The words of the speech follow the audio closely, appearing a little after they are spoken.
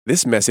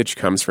This message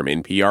comes from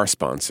NPR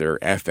sponsor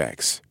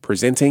FX,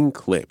 presenting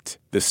Clipped,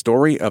 the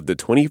story of the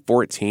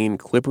 2014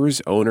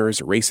 Clippers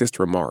owner's racist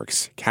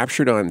remarks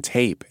captured on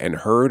tape and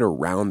heard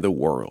around the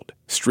world.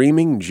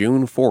 Streaming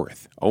June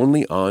 4th,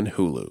 only on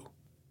Hulu.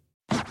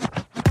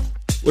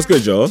 What's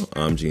good, y'all?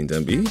 I'm Gene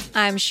Demby.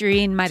 I'm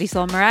Shireen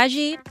Marisol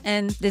Meraji,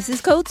 and this is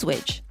Code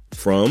Switch.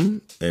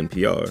 From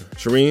NPR.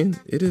 Shireen,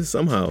 it is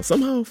somehow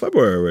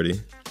February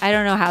already. I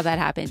don't know how that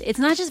happened. It's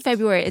not just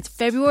February. It's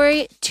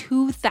February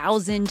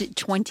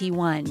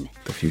 2021.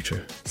 The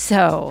future.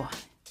 So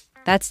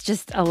that's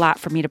just a lot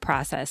for me to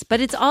process.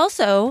 But it's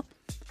also,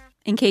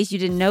 in case you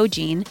didn't know,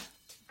 Gene,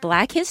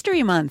 Black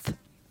History Month.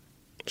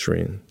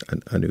 Shireen,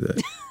 I knew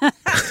that.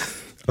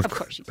 Of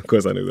course you did. Of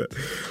course I knew that.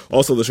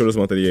 Also, the shortest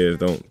month of the year.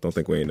 Don't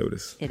think we ain't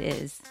noticed. It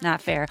is.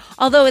 Not fair.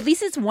 Although at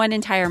least it's one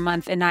entire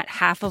month and not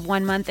half of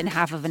one month and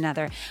half of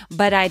another.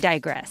 But I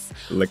digress.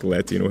 Like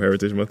Latino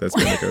Heritage Month? That's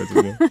Black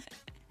Heritage Month?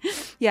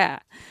 Yeah.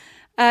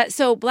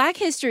 So Black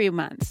History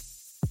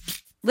Month.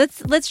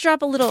 Let's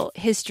drop a little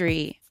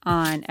history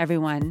on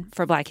everyone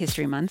for Black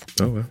History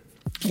Month. Oh, well.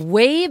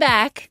 Way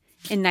back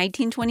in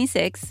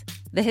 1926,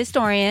 the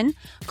historian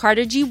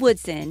Carter G.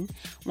 Woodson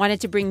wanted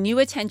to bring new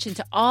attention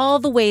to all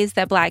the ways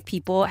that Black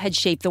people had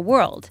shaped the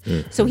world.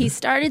 Mm-hmm. So he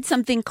started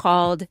something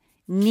called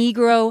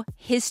Negro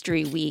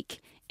History Week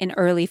in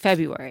early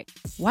February.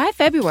 Why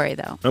February,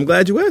 though? I'm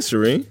glad you asked,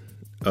 Shireen.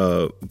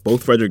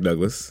 Both Frederick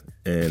Douglass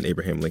and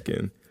Abraham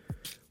Lincoln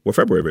were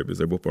February babies.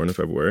 They're both born in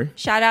February.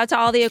 Shout out to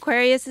all the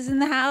Aquariuses in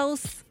the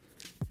house.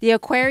 The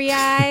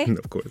Aquarii.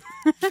 Of course.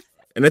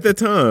 And at that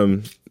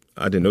time,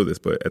 I didn't know this,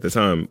 but at the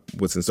time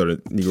Woodson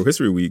started Negro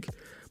History Week,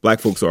 Black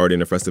folks were already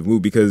in a festive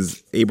mood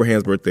because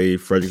Abraham's birthday,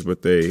 Frederick's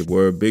birthday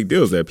were big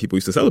deals that people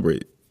used to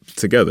celebrate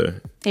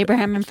together.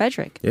 Abraham and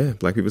Frederick. Yeah,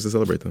 Black people used to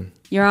celebrate them.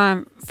 You're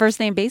on first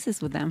name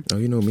basis with them. Oh,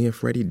 you know, me and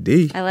Freddie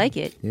D. I like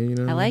it.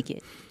 Yeah, I like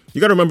it. You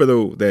got to remember,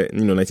 though, that,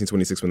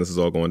 1926, when this is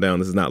all going down,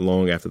 this is not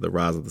long after the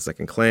rise of the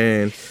Second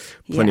Klan.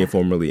 Plenty of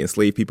formerly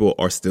enslaved people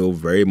are still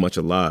very much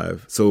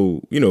alive.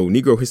 So,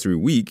 Negro History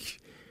Week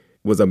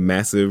was a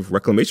massive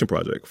reclamation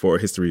project for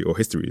history, or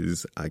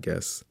histories, I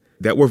guess,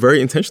 that were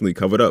very intentionally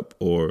covered up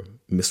or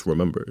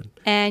misremembered.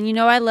 And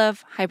I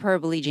love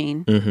hyperbole,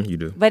 Gene. Mm-hmm, you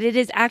do. But it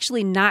is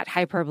actually not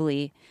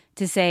hyperbole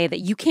to say that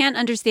you can't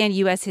understand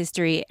U.S.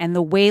 history and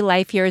the way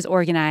life here is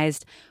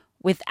organized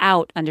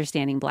without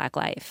understanding Black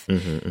life.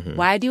 Mm-hmm, mm-hmm.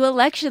 Why do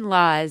election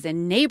laws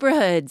and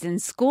neighborhoods and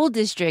school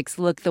districts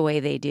look the way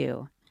they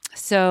do?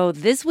 So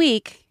this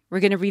week, we're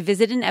going to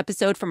revisit an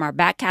episode from our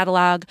back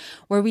catalog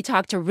where we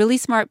talk to really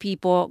smart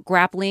people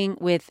grappling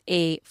with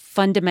a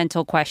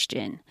fundamental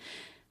question.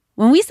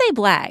 When we say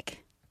Black,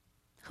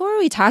 who are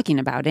we talking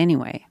about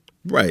anyway?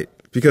 Right.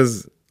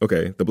 Because,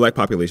 the Black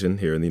population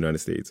here in the United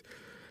States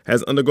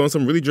has undergone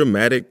some really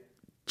dramatic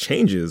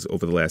changes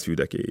over the last few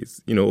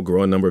decades. A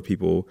growing number of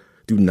people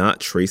do not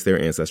trace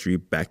their ancestry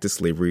back to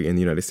slavery in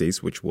the United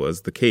States, which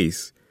was the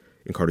case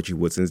in Carter G.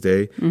 Woodson's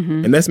day.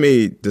 Mm-hmm. And that's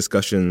made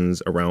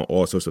discussions around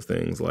all sorts of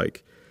things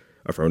like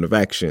affirmative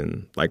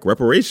action, like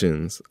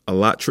reparations, a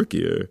lot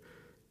trickier,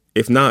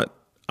 if not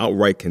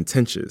outright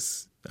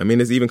contentious. I mean,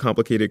 there's even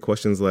complicated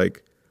questions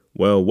like,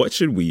 well, what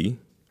should we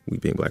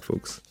being Black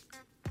folks,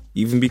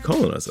 even be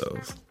calling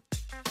ourselves?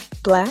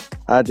 Black.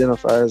 I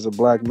identify as a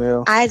Black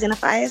male. I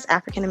identify as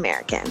African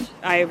American.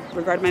 I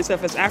regard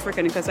myself as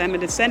African because I'm a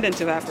descendant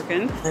of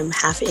African. I'm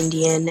half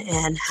Indian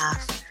and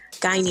half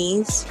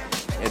Guyanese.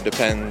 It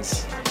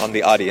depends on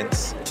the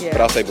audience, yeah.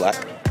 But I'll say Black.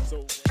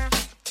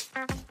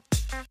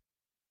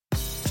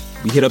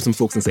 We hit up some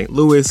folks in St.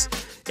 Louis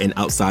and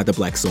outside the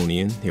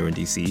Blacksonian here in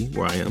D.C.,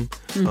 where I am,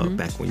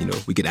 back when,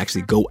 we could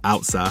actually go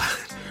outside.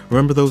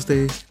 Remember those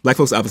days? Black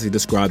folks obviously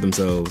describe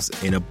themselves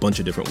in a bunch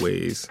of different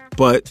ways.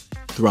 But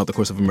throughout the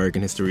course of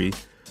American history,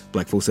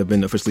 Black folks have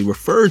been officially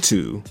referred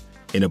to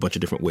in a bunch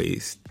of different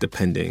ways,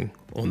 depending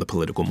on the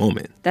political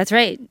moment. That's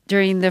right.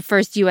 During the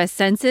first U.S.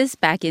 Census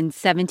back in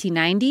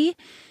 1790,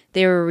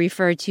 they were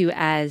referred to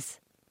as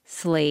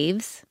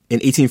slaves. In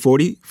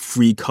 1840,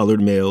 free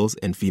colored males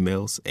and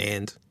females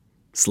and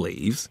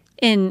slaves.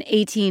 In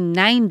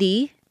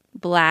 1890,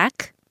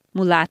 Black,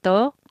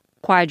 mulatto,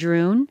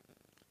 quadroon,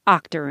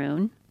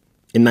 octoroon.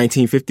 In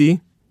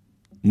 1950,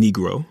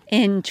 Negro.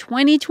 In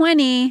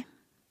 2020,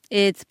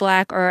 it's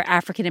Black or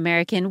African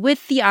American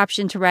with the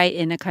option to write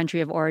in a country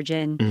of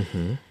origin.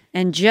 Mm-hmm.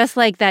 And just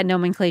like that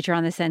nomenclature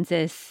on the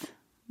census,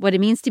 what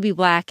it means to be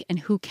Black and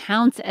who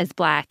counts as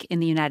Black in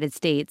the United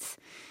States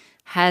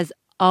has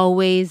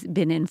always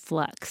been in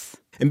flux.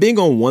 And being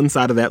on one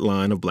side of that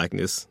line of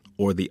Blackness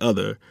or the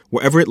other,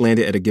 wherever it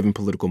landed at a given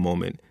political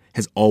moment,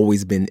 has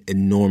always been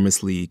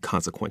enormously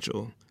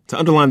consequential. To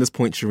underline this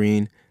point,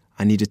 Shireen,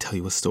 I need to tell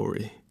you a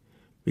story.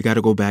 We got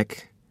to go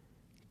back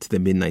to the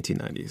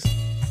mid-1990s.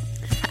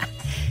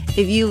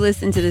 If you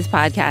listen to this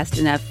podcast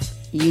enough,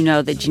 you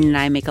know that Gene and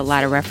I make a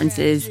lot of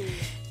references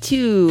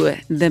to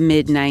the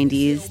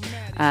mid-90s.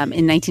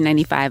 In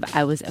 1995,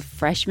 I was a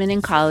freshman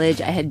in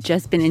college. I had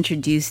just been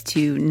introduced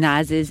to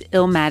Nas's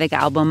Illmatic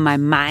album. My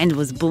mind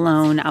was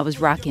blown. I was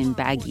rocking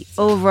baggy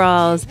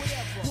overalls.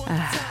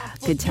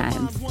 Good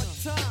times.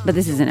 But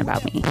this isn't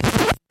about me.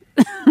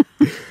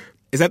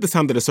 It's at this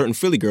time that a certain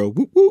Philly girl,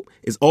 whoop whoop,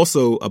 is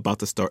also about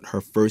to start her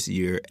first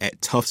year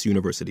at Tufts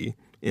University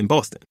in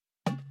Boston.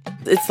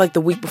 It's like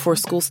the week before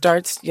school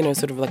starts,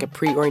 sort of like a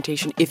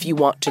pre-orientation if you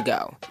want to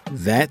go.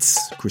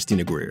 That's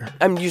Christina Greer.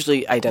 I'm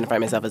usually identify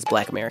myself as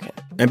Black American.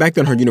 And back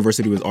then, her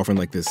university was offering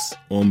like this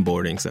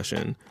onboarding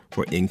session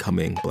for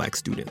incoming Black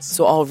students.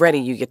 So already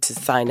you get to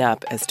sign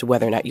up as to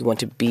whether or not you want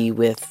to be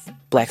with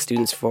Black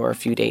students for a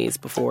few days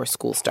before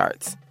school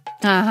starts.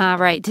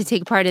 Right. To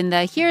take part in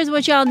the here's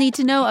what y'all need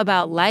to know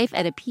about life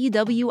at a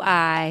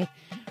PWI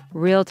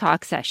Real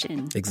Talk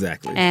session.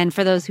 Exactly. And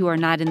for those who are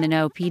not in the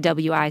know,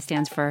 PWI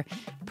stands for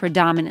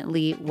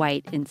Predominantly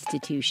White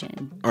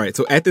Institution. All right.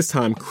 So at this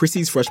time,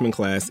 Chrissy's freshman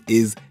class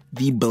is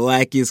the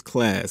blackest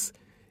class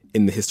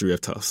in the history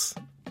of Tufts.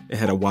 It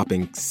had a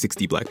whopping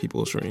 60 Black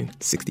people, Shireen.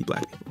 60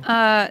 Black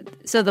people.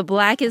 So the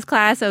blackest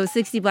class,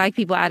 60 Black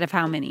people out of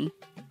how many?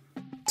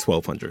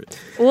 1,200.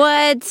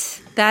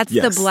 What? That's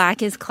Yes. the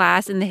blackest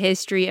class in the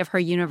history of her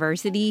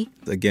university?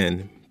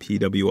 Again,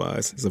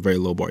 PWIs. It's a very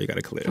low bar you got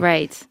to clear.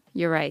 Right.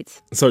 You're right.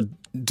 So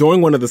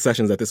during one of the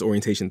sessions at this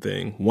orientation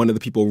thing, one of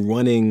the people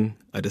running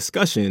a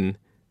discussion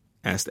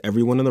asked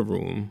everyone in the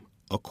room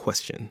a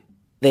question.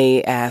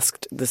 They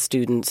asked the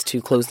students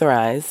to close their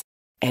eyes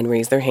and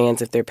raise their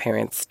hands if their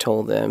parents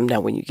told them,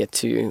 now when you get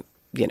to,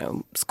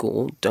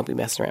 school, don't be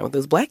messing around with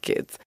those Black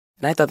kids.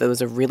 And I thought that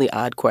was a really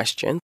odd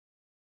question.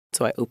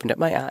 So I opened up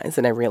my eyes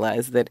and I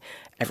realized that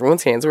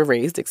everyone's hands were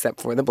raised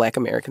except for the Black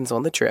Americans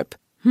on the trip.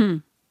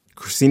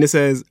 Christina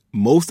says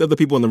most of the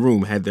people in the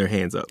room had their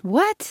hands up.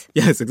 What?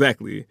 Yes,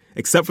 exactly.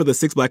 Except for the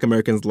 6 Black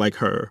Americans like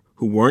her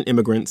who weren't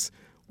immigrants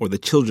or the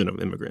children of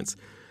immigrants.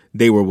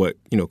 They were what,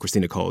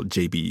 Christina called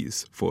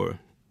JBs for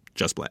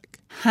just Black.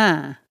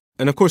 Huh.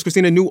 And of course,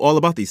 Christina knew all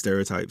about these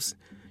stereotypes.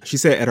 She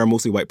said at her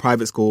mostly white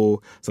private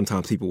school,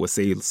 sometimes people would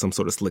say some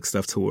sort of slick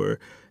stuff to her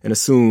and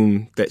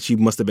assume that she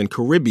must have been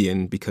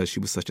Caribbean because she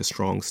was such a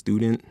strong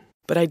student.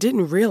 But I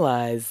didn't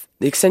realize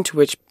the extent to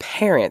which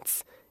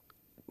parents,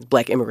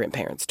 Black immigrant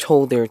parents,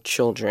 told their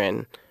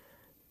children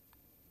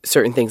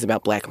certain things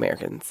about Black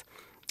Americans.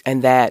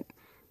 And that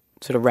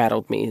sort of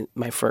rattled me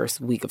my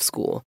first week of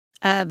school.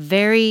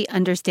 Very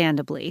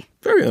understandably.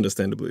 Very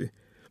understandably.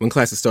 When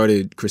classes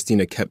started,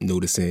 Christina kept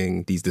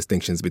noticing these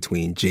distinctions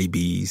between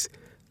JBs,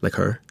 like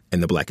her,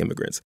 and the Black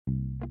immigrants.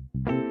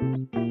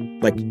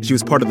 Like, she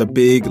was part of the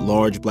big,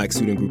 large Black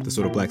student group, the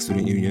sort of Black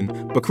Student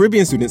Union. But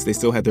Caribbean students, they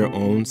still had their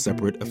own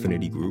separate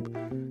affinity group.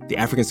 The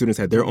African students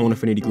had their own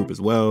affinity group as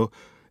well.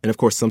 And of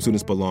course, some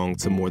students belonged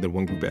to more than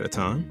one group at a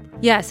time.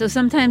 Yeah, so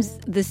sometimes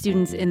the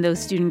students in those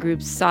student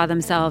groups saw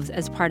themselves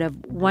as part of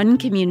one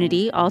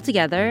community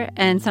altogether,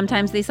 and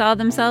sometimes they saw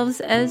themselves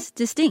as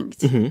distinct.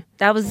 Mm-hmm.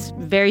 That was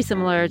very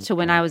similar to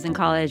when I was in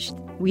college.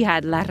 We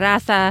had La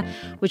Raza,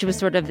 which was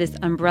sort of this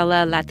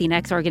umbrella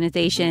Latinx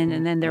organization,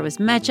 and then there was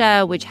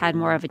Mecha, which had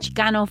more of a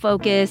Chicano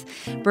focus.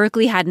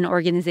 Berkeley had an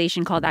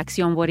organization called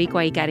Acción Boricua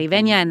y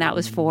Caribeña, and that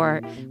was for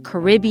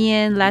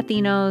Caribbean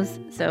Latinos.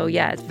 So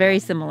yeah, it's very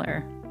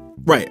similar.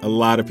 Right. A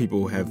lot of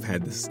people have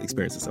had this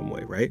experience in some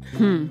way, right?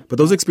 But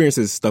those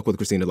experiences stuck with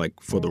Christina,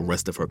 for the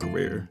rest of her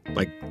career.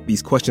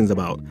 These questions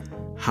about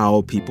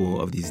how people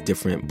of these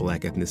different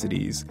Black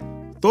ethnicities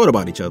thought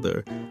about each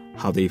other,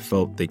 how they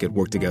felt they could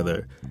work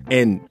together,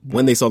 and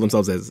when they saw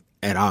themselves as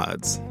at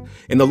odds.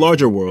 In the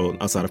larger world,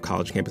 outside of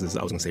college campuses,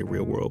 I was going to say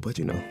real world, but,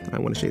 I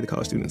want to shade the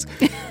college students.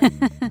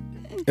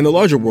 In the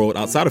larger world,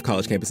 outside of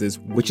college campuses,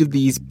 which of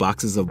these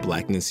boxes of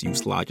Blackness you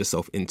slide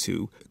yourself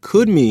into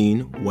could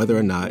mean whether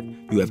or not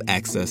you have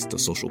access to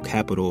social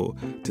capital,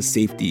 to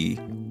safety,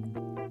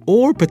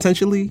 or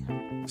potentially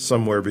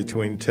somewhere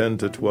between $10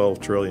 to $12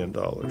 trillion.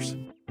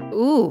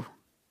 Ooh,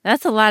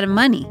 that's a lot of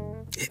money.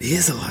 It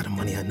is a lot of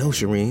money, I know,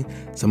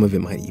 Shireen. Some of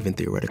it might even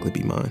theoretically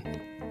be mine.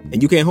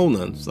 And you can't hold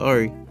none,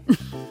 sorry.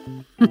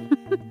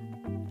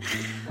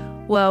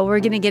 Well,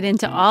 we're going to get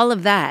into all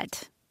of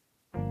that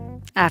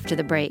after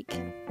the break.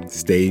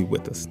 Stay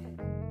with us.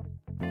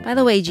 By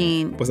the way,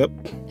 Gene. What's up?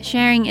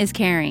 Sharing is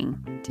caring.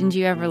 Didn't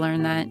you ever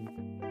learn that?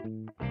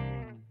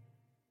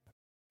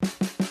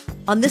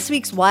 On this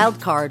week's Wild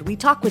Card, we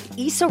talk with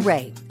Issa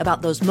Rae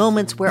about those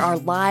moments where our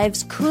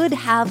lives could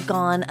have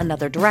gone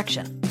another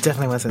direction.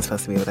 Definitely wasn't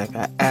supposed to be with that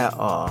guy at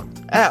all.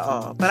 At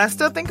all. But I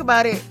still think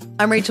about it.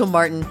 I'm Rachel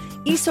Martin.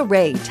 Issa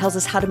Rae tells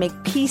us how to make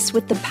peace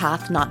with the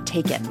path not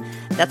taken.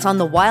 That's on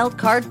the Wild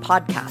Card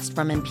podcast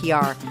from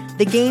NPR,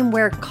 the game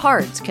where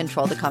cards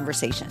control the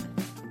conversation.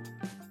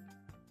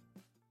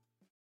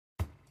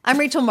 I'm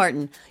Rachel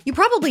Martin. You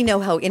probably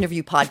know how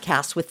interview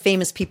podcasts with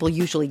famous people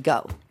usually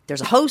go.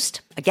 There's a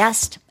host, a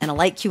guest, and a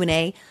light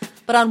Q&A.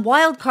 But on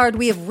Wild Card,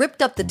 we have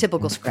ripped up the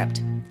typical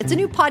script. It's a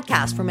new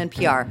podcast from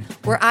NPR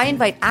where I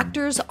invite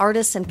actors,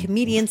 artists, and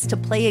comedians to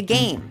play a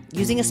game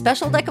using a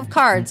special deck of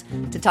cards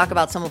to talk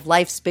about some of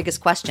life's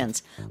biggest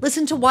questions.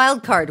 Listen to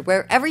Wild Card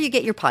wherever you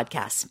get your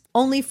podcasts,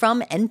 only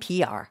from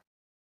NPR.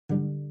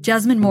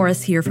 Jasmine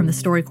Morris here from the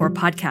StoryCorps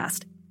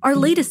podcast. Our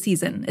latest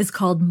season is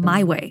called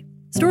My Way.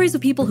 Stories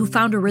of people who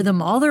found a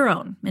rhythm all their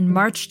own and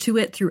marched to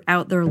it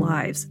throughout their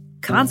lives.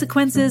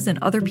 Consequences and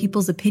other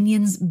people's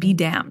opinions be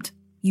damned.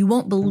 You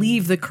won't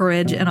believe the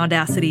courage and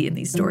audacity in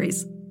these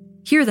stories.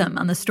 Hear them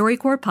on the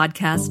StoryCorps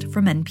podcast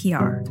from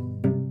NPR.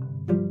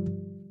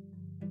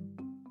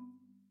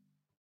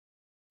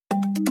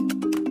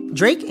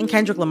 Drake and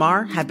Kendrick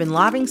Lamar have been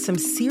lobbing some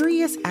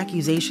serious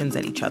accusations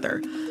at each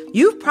other.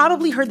 You've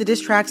probably heard the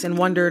diss tracks and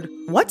wondered,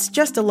 what's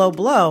just a low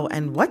blow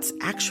and what's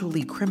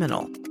actually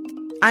criminal?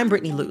 I'm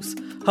Brittany Luce,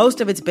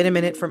 host of It's Been a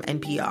Minute from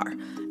NPR,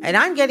 and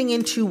I'm getting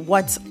into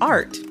what's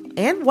art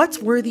and what's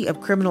worthy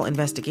of criminal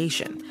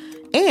investigation,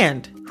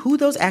 and who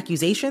those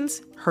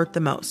accusations hurt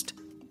the most.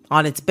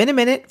 On It's Been a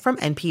Minute from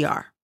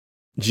NPR.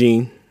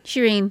 Gene.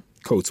 Shireen.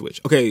 Code switch.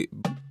 Okay,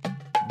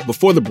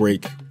 before the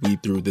break, we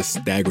threw this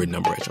staggering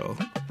number at y'all.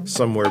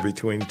 Somewhere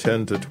between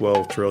 10 to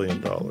 12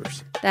 trillion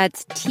dollars.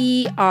 That's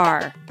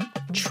TR.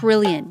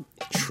 Trillion.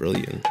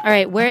 Trillion. All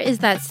right, where is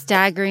that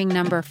staggering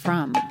number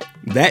from?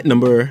 That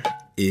number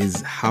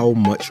is how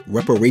much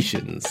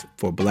reparations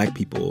for Black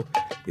people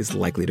is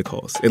likely to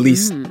cost, at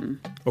least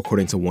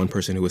according to one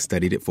person who has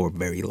studied it for a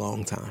very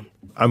long time.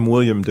 I'm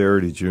William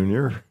Darity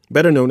Jr.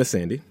 Better known as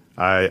Sandy.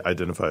 I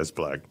identify as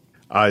Black.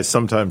 I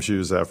sometimes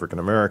use African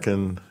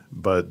American,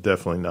 but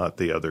definitely not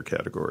the other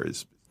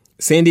categories.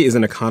 Sandy is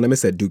an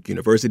economist at Duke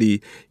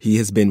University. He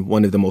has been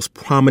one of the most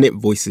prominent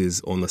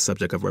voices on the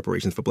subject of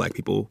reparations for Black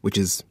people, which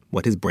is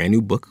what his brand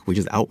new book, which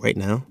is out right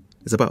now,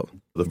 is about.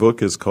 The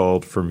book is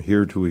called From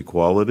Here to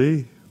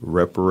Equality,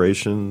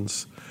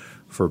 Reparations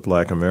for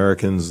Black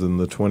Americans in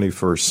the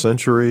 21st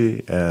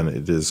Century, and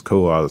it is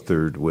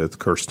co-authored with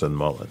Kirsten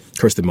Mullen.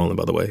 Kirsten Mullen,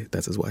 by the way,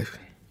 that's his wife.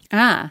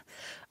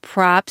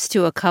 Props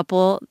to a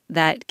couple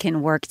that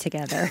can work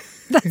together.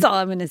 That's all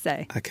I'm going to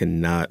say. I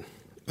cannot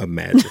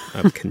imagine.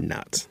 I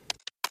cannot.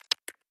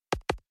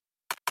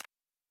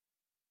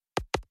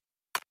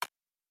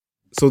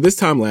 So this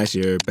time last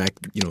year, back,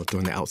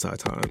 during the outside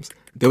times,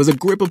 there was a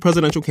grip of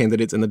presidential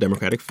candidates in the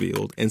Democratic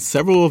field, and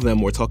several of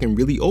them were talking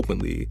really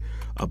openly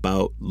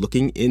about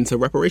looking into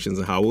reparations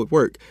and how it would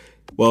work.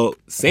 Well,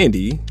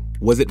 Sandy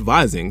was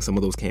advising some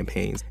of those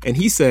campaigns, and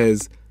he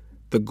says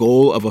the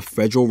goal of a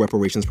federal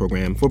reparations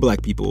program for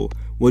Black people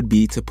would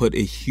be to put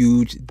a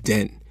huge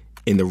dent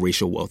in the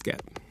racial wealth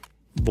gap.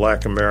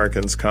 Black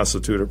Americans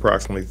constitute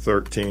approximately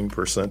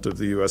 13% of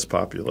the U.S.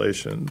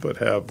 population, but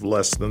have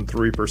less than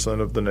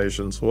 3% of the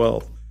nation's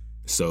wealth.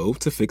 So,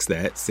 to fix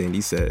that,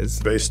 Sandy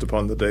says, based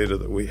upon the data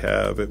that we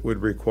have, it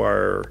would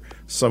require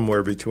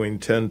somewhere between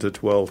 10 to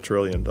 12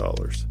 trillion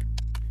dollars.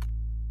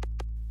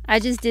 I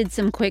just did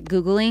some quick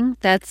Googling.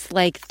 That's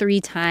like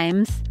 3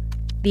 times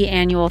the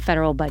annual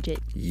federal budget.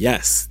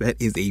 Yes, that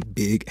is a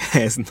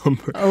big-ass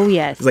number. Oh,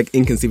 yes. It's like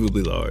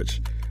inconceivably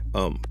large.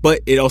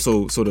 But it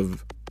also sort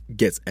of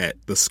gets at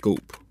the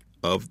scope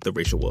of the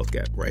racial wealth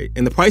gap, right?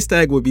 And the price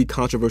tag would be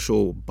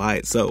controversial by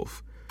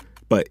itself.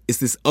 But it's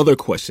this other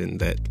question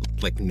that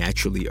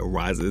naturally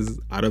arises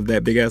out of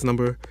that big-ass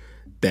number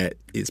that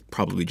is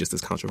probably just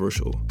as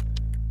controversial,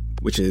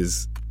 which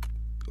is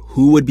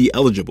who would be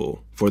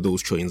eligible for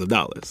those trillions of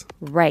dollars?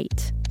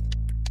 Right.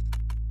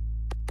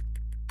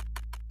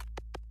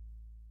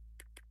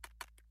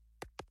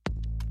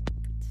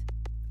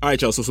 All right,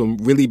 y'all, so some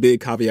really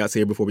big caveats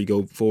here before we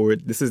go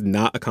forward. This is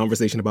not a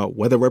conversation about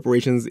whether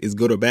reparations is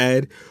good or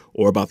bad,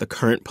 or about the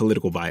current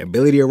political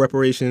viability of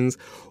reparations,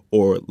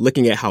 or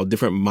looking at how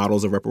different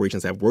models of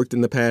reparations have worked in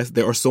the past.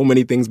 There are so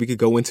many things we could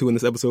go into in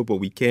this episode, but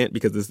we can't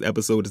because this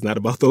episode is not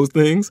about those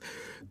things.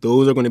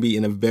 Those are going to be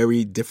in a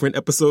very different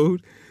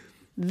episode.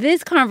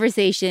 This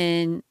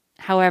conversation,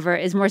 however,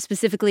 is more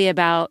specifically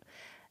about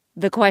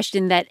the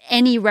question that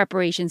any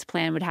reparations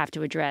plan would have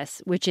to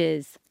address, which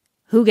is,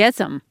 who gets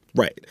them?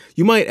 Right.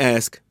 You might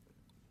ask,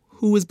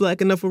 who is Black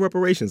enough for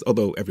reparations?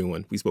 Although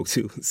everyone we spoke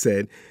to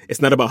said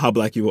it's not about how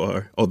Black you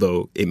are,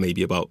 although it may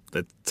be about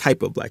the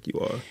type of Black you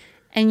are.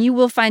 And you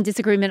will find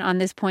disagreement on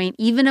this point,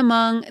 even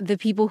among the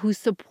people who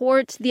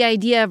support the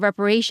idea of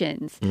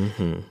reparations.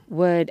 Mm-hmm.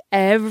 Would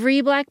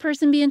every Black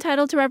person be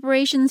entitled to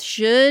reparations?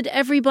 Should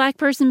every Black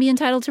person be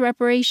entitled to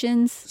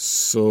reparations?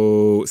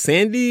 So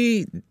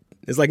Sandy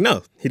is like,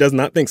 no, he does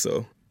not think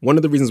so. One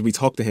of the reasons we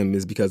talked to him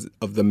is because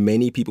of the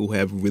many people who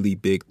have really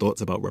big thoughts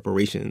about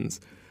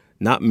reparations.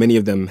 Not many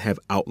of them have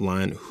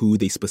outlined who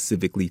they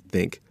specifically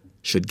think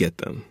should get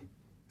them.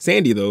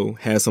 Sandy, though,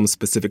 has some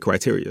specific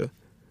criteria.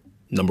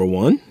 Number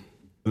one,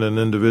 an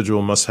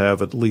individual must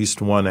have at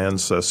least one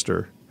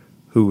ancestor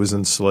who was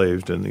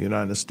enslaved in the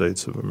United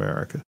States of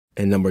America.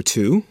 And number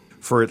two,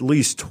 for at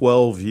least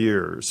 12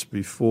 years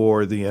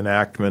before the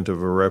enactment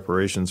of a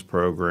reparations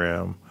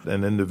program,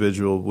 an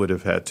individual would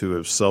have had to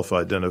have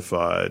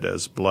self-identified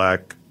as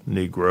Black,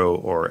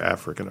 Negro, or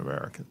African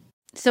American.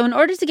 So in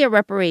order to get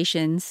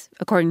reparations,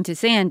 according to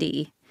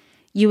Sandy,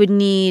 you would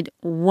need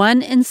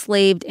one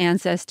enslaved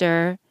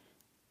ancestor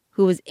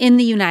who was in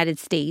the United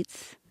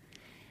States,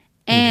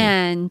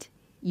 and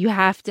you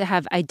have to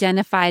have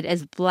identified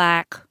as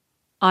Black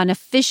on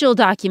official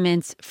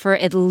documents for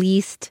at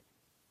least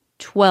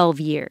 12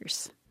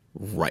 years.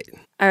 Right.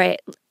 All right.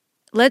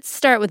 Let's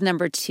start with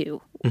number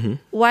two. Mm-hmm.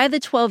 Why the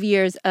 12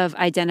 years of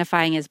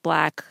identifying as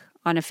Black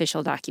on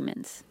official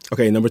documents.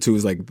 Okay, number 2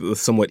 is like the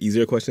somewhat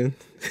easier question.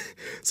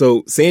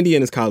 So Sandy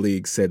and his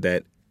colleagues said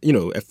that,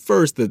 at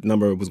first the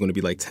number was going to be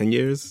like 10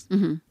 years.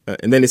 Mm-hmm.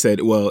 And then they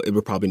said, well, it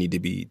would probably need to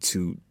be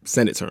 2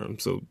 Senate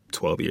terms. So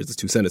 12 years is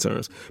 2 Senate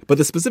terms. But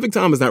the specific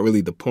time is not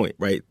really the point,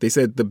 right? They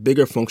said the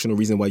bigger functional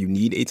reason why you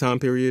need a time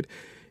period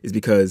is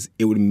because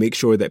it would make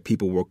sure that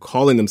people were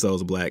calling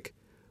themselves Black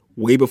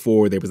way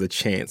before there was a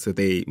chance that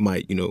they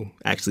might,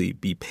 actually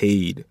be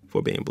paid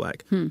for being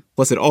Black.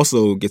 Plus, it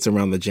also gets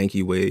around the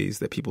janky ways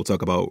that people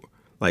talk about,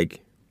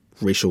 like,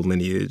 racial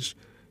lineage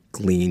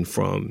gleaned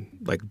from,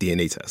 like,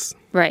 DNA tests.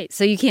 Right.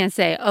 So you can't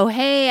say, oh,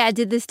 hey, I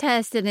did this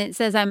test and it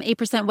says I'm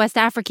 8% West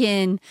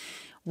African.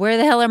 Where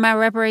the hell are my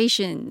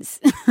reparations?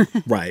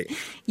 Right.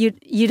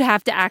 You'd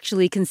have to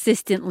actually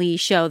consistently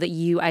show that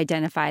you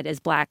identified as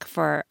Black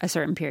for a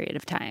certain period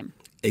of time.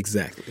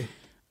 Exactly.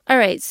 All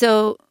right.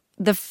 So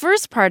the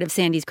first part of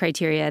Sandy's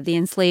criteria, the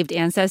enslaved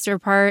ancestor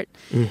part,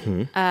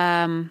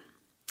 that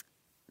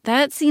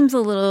seems a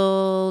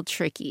little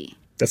tricky.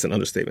 That's an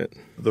understatement.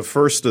 The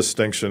first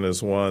distinction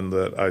is one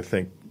that I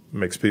think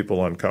makes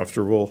people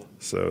uncomfortable.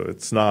 So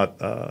it's not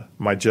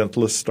my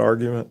gentlest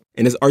argument.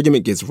 And his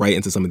argument gets right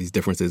into some of these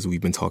differences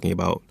we've been talking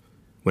about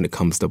when it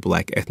comes to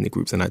Black ethnic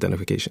groups and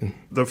identification.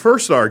 The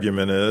first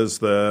argument is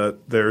that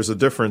there's a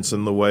difference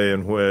in the way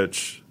in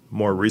which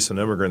more recent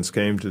immigrants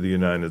came to the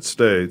United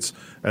States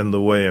and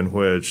the way in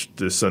which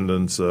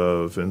descendants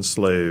of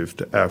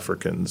enslaved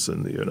Africans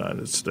in the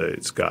United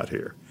States got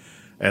here.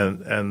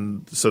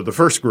 And so the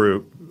first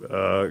group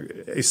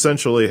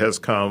essentially has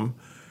come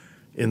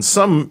in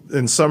some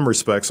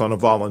respects on a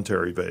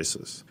voluntary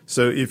basis.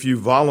 So if you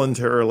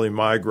voluntarily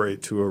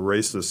migrate to a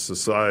racist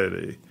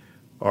society,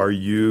 are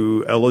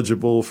you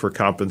eligible for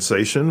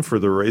compensation for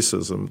the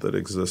racism that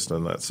exists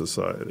in that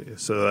society?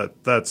 So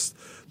that's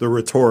the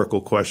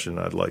rhetorical question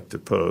I'd like to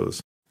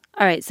pose.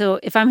 All right. So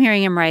if I'm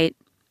hearing him right,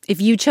 if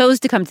you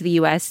chose to come to the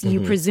U.S., you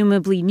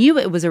presumably knew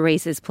it was a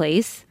racist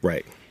place.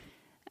 Right.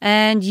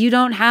 And you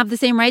don't have the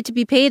same right to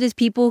be paid as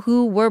people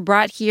who were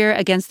brought here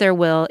against their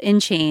will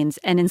in chains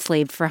and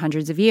enslaved for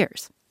hundreds of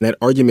years. That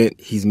argument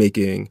he's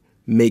making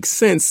makes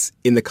sense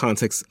in the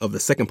context of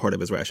the second part of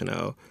his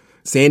rationale.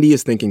 Sandy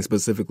is thinking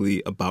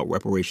specifically about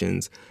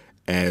reparations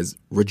as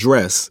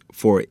redress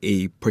for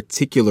a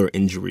particular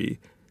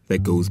injury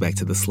that goes back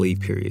to the slave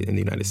period in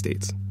the United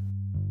States.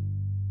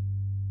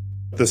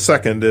 The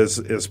second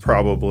is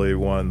probably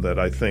one that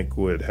I think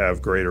would have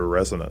greater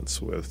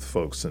resonance with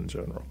folks in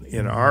general.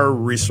 In our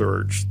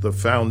research, the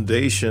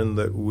foundation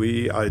that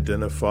we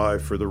identify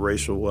for the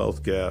racial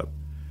wealth gap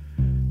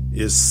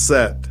is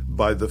set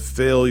by the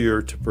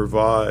failure to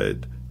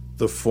provide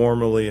the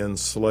formerly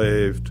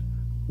enslaved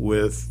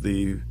with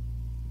the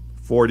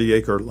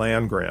 40-acre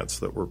land grants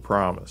that were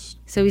promised.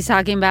 So he's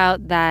talking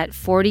about that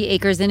 40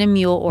 acres in a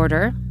mule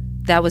order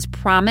that was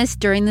promised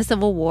during the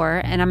Civil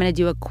War. And I'm going to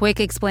do a quick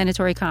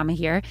explanatory comma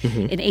here.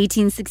 In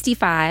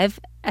 1865,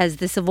 as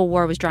the Civil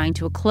War was drawing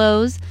to a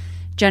close,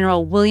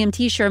 General William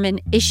T. Sherman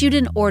issued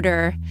an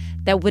order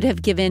that would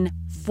have given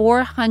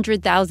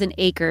 400,000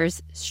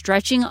 acres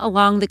stretching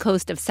along the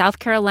coast of South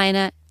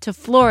Carolina to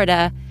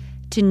Florida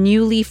to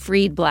newly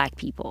freed Black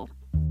people.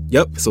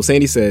 Yep. So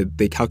Sandy said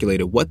they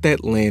calculated what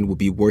that land would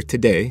be worth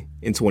today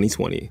in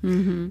 2020.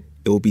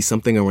 It will be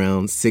something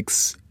around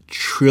 $6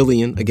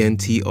 trillion, again,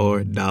 TR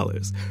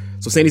dollars.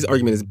 So Sandy's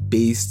argument is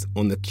based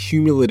on the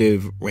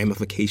cumulative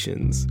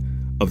ramifications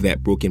of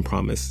that broken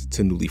promise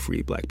to newly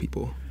freed Black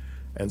people.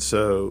 And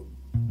so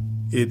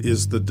it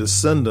is the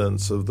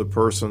descendants of the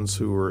persons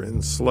who were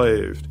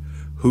enslaved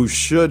who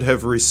should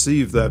have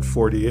received that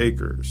 40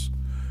 acres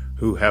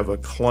who have a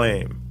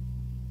claim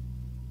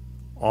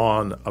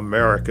on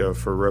America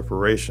for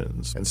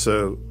reparations. And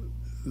so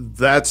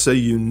that's a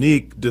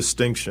unique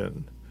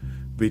distinction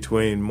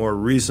between more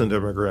recent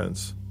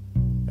immigrants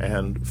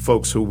and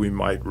folks who we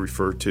might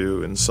refer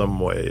to in some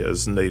way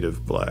as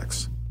native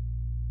Blacks.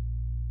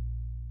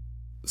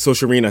 So,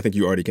 Shireen, I think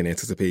you already can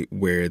anticipate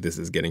where this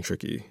is getting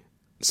tricky.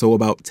 So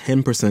about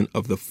 10%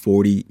 of the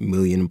 40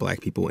 million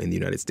Black people in the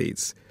United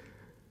States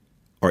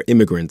are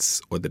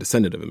immigrants or the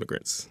descendant of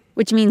immigrants.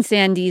 Which means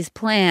Sandy's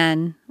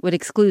plan would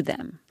exclude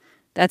them.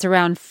 That's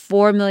around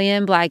 4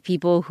 million Black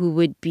people who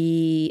would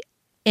be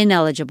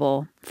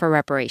ineligible for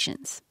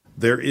reparations.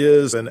 There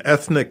is an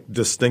ethnic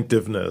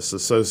distinctiveness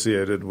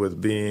associated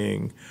with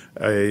being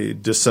a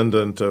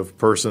descendant of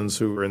persons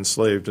who were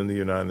enslaved in the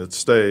United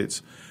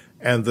States,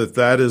 and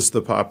that is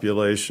the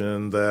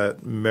population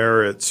that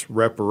merits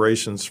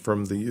reparations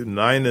from the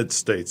United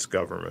States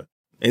government.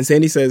 And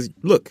Sandy says,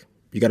 look,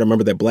 you got to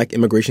remember that Black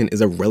immigration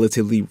is a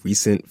relatively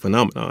recent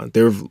phenomenon.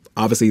 There have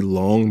obviously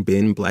long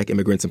been Black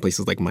immigrants in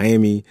places like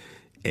Miami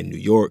and New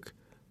York,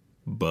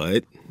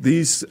 but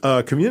these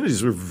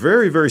communities were a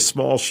very, very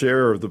small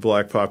share of the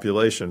Black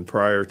population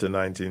prior to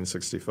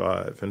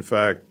 1965. In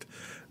fact,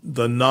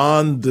 the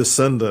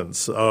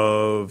non-descendants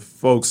of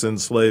folks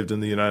enslaved in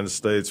the United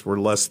States were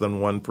less than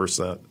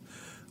 1%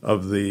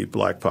 of the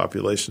Black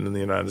population in the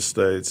United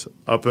States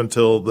up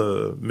until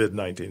the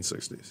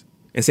mid-1960s.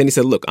 And Sandy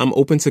said, look, I'm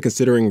open to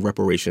considering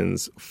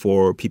reparations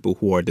for people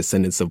who are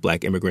descendants of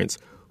black immigrants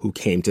who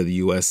came to the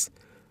U.S.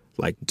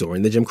 like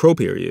during the Jim Crow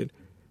period.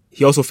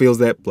 He also feels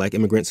that black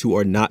immigrants who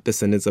are not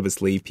descendants of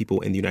enslaved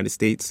people in the United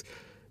States,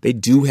 they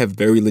do have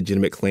very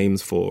legitimate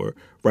claims for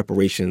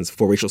reparations,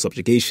 for racial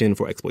subjugation,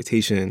 for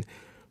exploitation.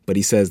 But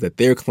he says that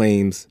their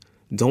claims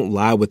don't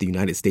lie with the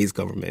United States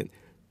government,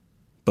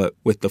 but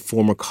with the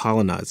former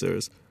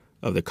colonizers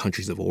of their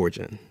countries of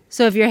origin.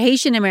 So if you're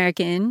Haitian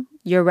American,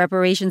 your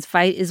reparations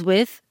fight is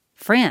with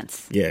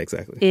France. Yeah,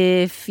 exactly.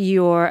 If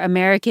you're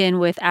American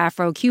with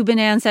Afro-Cuban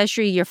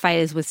ancestry, your fight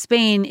is with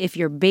Spain. If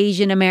you're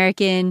Bayesian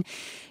American,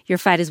 your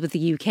fight is with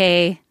the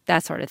UK,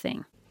 that sort of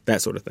thing.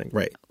 That sort of thing,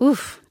 right.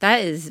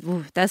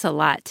 That's a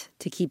lot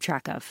to keep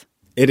track of.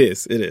 It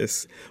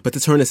is. But to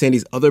turn to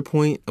Sandy's other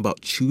point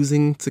about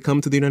choosing to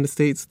come to the United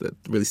States, the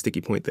really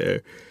sticky point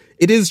there,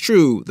 it is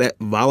true that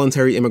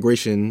voluntary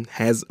immigration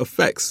has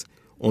effects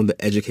on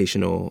the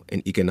educational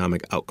and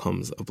economic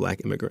outcomes of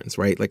black immigrants,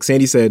 right? Like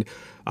Sandy said,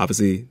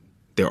 obviously,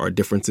 there are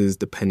differences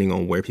depending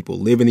on where people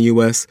live in the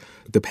U.S.,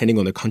 depending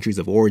on the countries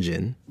of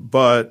origin.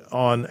 But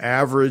on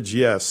average,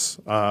 yes,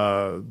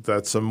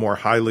 that's a more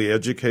highly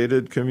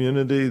educated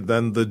community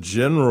than the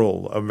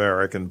general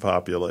American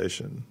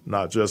population,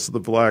 not just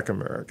the black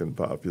American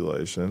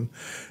population.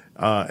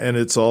 And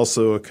it's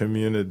also a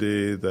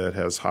community that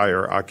has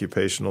higher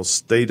occupational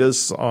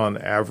status on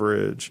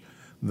average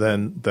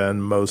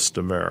than most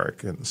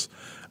Americans.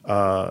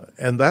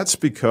 And that's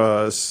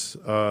because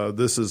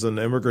this is an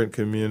immigrant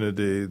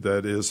community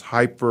that is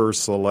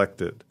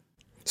hyper-selected.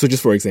 So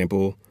just for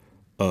example,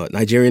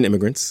 Nigerian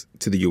immigrants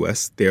to the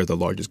U.S., they're the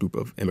largest group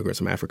of immigrants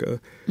from Africa,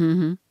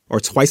 are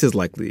twice as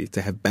likely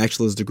to have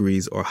bachelor's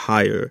degrees or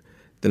higher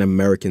than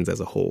Americans as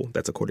a whole.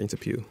 That's according to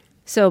Pew.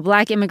 So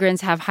black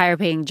immigrants have higher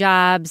paying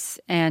jobs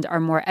and are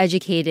more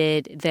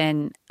educated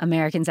than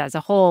Americans as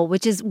a whole,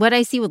 which is what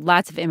I see with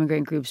lots of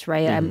immigrant groups,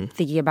 right? I'm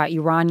thinking about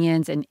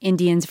Iranians and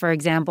Indians, for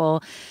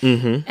example.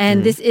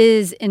 This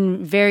is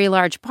in very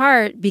large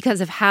part because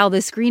of how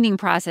the screening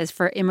process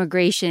for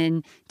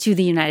immigration to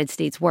the United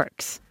States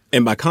works.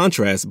 And by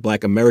contrast,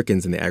 black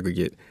Americans in the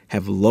aggregate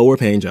have lower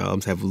paying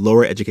jobs, have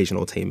lower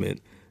educational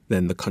attainment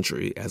than the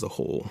country as a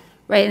whole.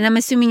 Right. And I'm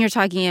assuming you're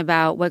talking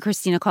about what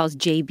Christina calls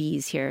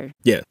JBs here.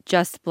 Yeah.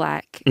 Just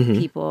black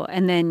people.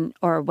 And then,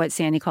 or what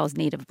Sandy calls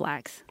native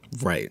blacks.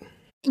 Right.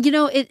 You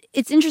know,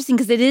 it's interesting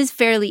because it is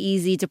fairly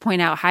easy to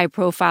point out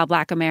high-profile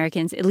black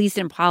Americans, at least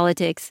in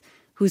politics,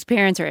 whose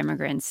parents are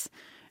immigrants.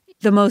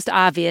 The most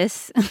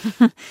obvious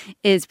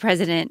is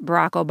President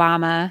Barack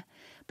Obama.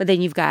 But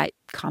then you've got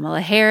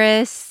Kamala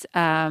Harris,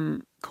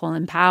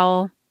 Colin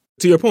Powell.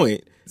 To your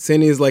point,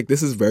 Sandy is like,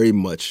 this is very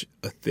much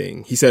a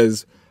thing. He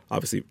says,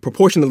 obviously,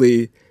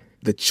 proportionally,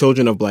 the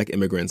children of black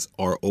immigrants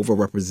are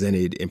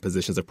overrepresented in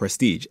positions of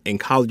prestige in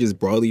colleges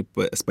broadly,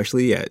 but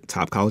especially at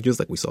top colleges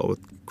like we saw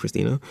with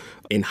Christina,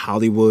 in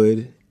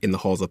Hollywood, in the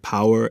halls of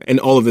power. And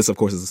all of this, of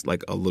course, is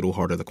like a little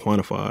harder to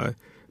quantify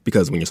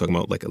because when you're talking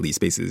about like elite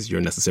spaces,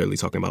 you're necessarily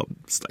talking about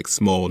like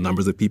small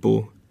numbers of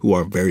people who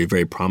are very,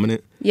 very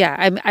prominent.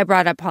 Yeah, I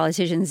brought up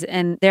politicians,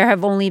 and there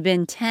have only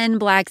been 10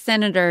 black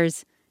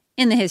senators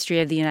in the history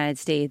of the United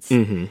States.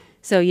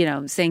 So, you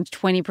know, saying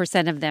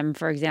 20% of them,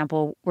 for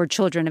example, were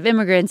children of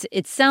immigrants,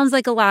 it sounds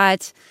like a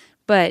lot,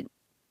 but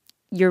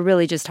you're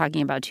really just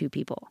talking about two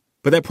people.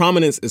 But that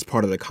prominence is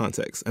part of the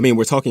context. I mean,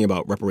 we're talking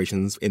about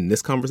reparations in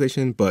this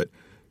conversation, but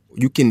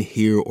you can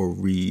hear or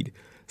read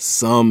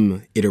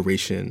some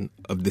iteration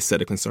of this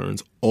set of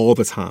concerns all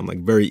the time, like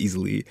very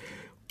easily.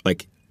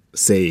 Like,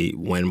 say,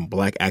 when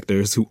black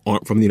actors who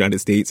aren't from the United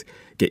States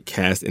get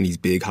cast in these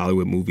big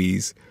Hollywood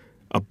movies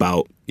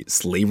about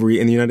slavery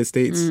in the United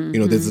States. You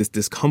know, there's this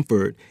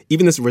discomfort,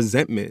 even this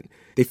resentment.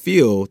 They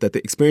feel that the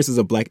experiences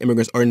of black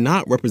immigrants are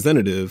not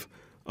representative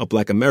of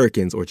black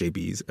Americans, or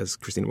JBs, as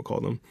Christina would call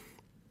them,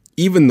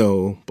 even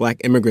though black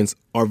immigrants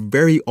are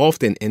very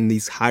often in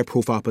these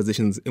high-profile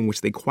positions in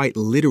which they quite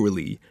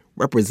literally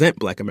represent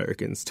black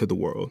Americans to the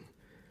world.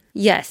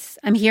 Yes,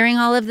 I'm hearing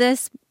all of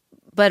this,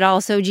 but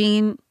also,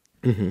 Gene,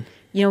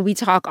 you know, we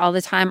talk all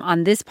the time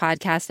on this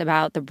podcast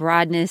about the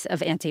broadness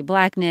of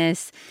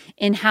anti-blackness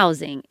in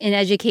housing, in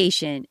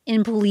education,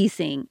 in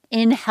policing,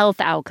 in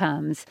health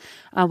outcomes,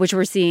 which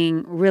we're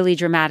seeing really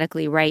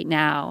dramatically right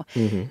now.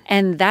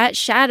 And that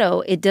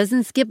shadow, it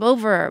doesn't skip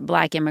over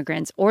black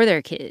immigrants or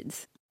their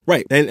kids.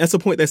 Right. And that's a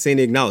point that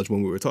Sandy acknowledged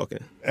when we were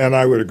talking. And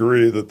I would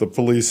agree that the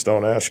police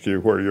don't ask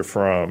you where you're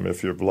from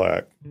if you're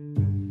black.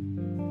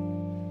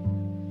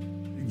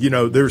 You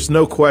know, there's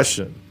no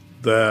question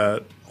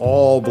that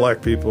all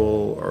black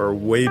people are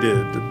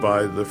weighted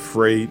by the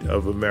freight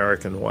of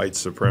American white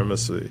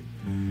supremacy.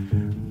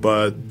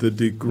 But the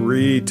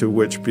degree to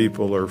which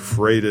people are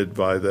freighted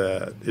by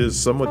that is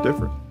somewhat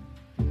different.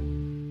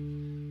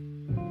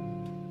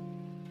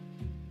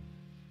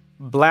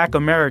 Black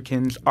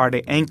Americans are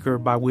the anchor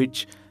by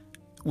which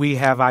we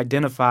have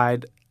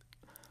identified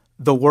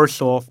the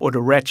worse off or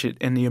the wretched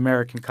in the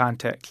American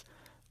context.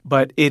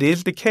 But it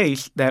is the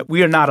case that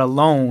we are not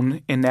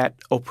alone in that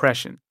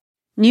oppression.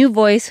 New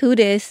voice, who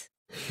dis?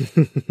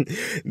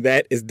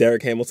 That is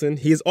Derek Hamilton.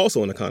 He is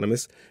also an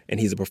economist, and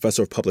he's a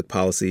professor of public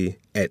policy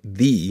at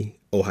the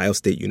Ohio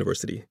State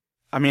University.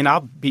 I mean,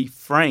 I'll be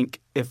frank.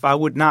 If I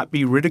would not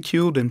be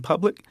ridiculed in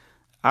public,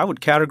 I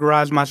would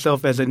categorize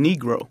myself as a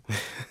Negro.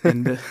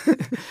 And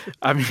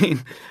I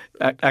mean,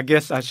 I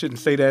guess I shouldn't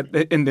say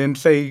that and then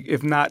say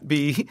if not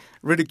be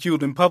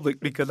ridiculed in public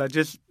because I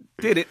just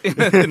did it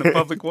in a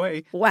public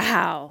way.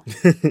 Wow.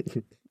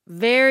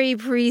 Very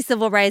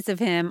pre-civil rights of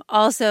him.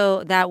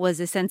 Also, that was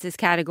a census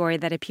category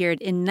that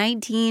appeared in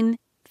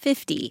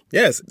 1950.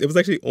 Yes, it was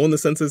actually on the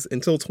census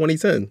until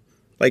 2010.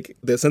 Like,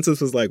 the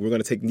census was like, we're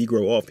going to take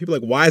Negro off. People are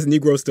like, why is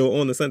Negro still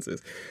on the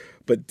census?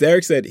 But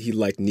Derek said he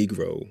liked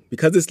Negro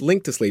because it's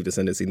linked to slave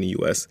descendancy in the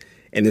U.S.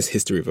 and this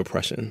history of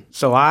oppression.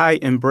 So I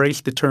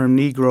embrace the term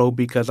Negro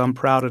because I'm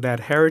proud of that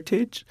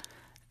heritage.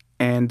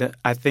 And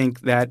I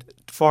think that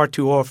far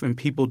too often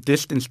people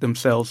distance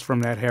themselves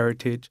from that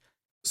heritage.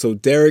 So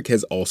Derek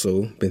has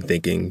also been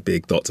thinking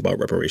big thoughts about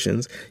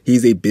reparations.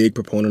 He's a big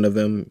proponent of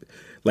them.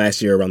 Last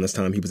year, around this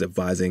time, he was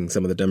advising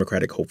some of the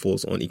Democratic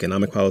hopefuls on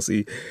economic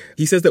policy.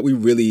 He says that we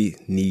really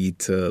need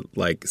to,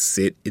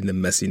 sit in the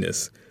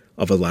messiness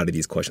of a lot of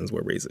these questions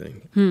we're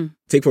raising.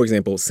 Take, for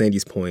example,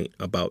 Sandy's point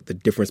about the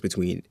difference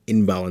between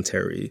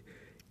involuntary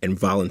and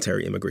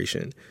voluntary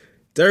immigration.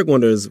 Derek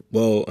wonders,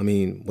 well, I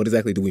mean, what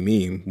exactly do we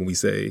mean when we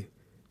say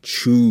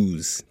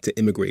choose to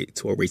immigrate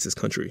to a racist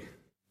country?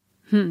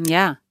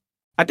 Yeah.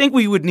 I think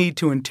we would need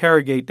to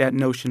interrogate that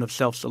notion of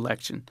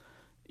self-selection.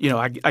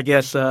 I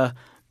guess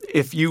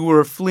if you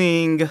were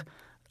fleeing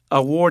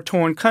a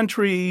war-torn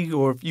country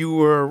or if you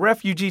were a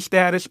refugee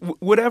status,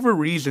 whatever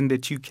reason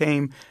that you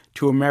came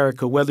to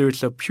America, whether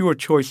it's a pure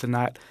choice or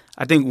not,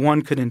 I think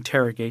one could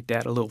interrogate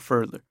that a little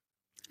further.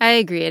 I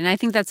agree, and I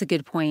think that's a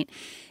good point.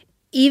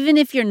 Even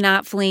if you're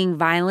not fleeing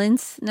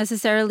violence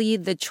necessarily,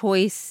 the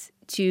choice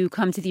to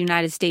come to the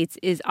United States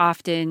is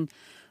often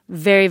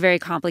very, very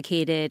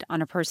complicated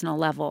on a personal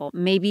level.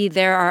 Maybe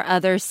there are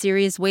other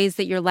serious ways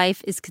that your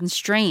life is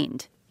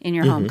constrained in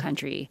your home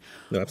country.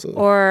 No,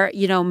 absolutely. Or,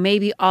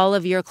 maybe all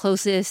of your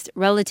closest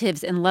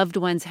relatives and loved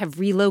ones have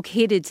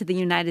relocated to the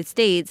United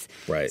States.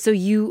 Right. So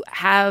you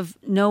have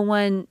no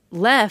one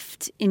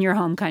left in your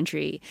home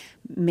country.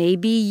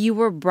 Maybe you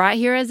were brought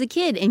here as a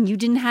kid and you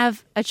didn't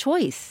have a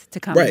choice to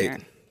come here.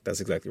 Right.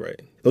 That's exactly right.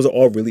 Those are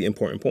all really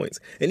important points.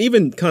 And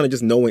even kind of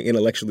just knowing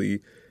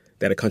intellectually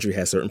that a country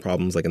has certain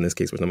problems, like in this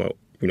case, we're talking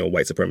about,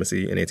 white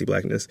supremacy and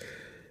anti-blackness,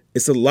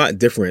 it's a lot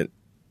different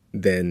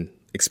than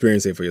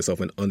experiencing it for yourself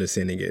and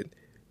understanding it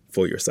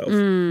for yourself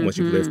once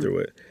you've lived through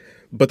it.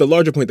 But the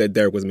larger point that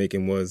Derek was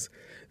making was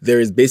there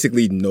is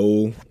basically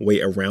no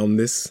way around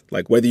this.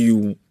 Like, whether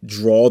you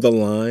draw the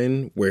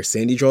line where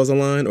Sandy draws a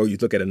line or you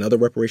look at another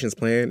reparations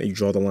plan and you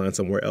draw the line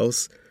somewhere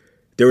else,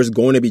 there is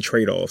going to be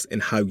trade-offs in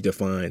how you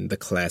define the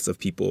class of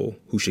people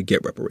who should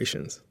get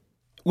reparations.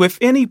 With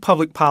any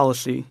public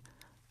policy,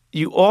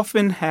 you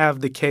often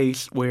have the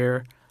case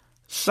where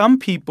some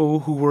people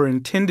who were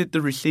intended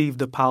to receive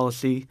the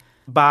policy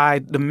by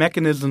the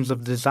mechanisms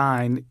of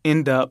design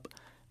end up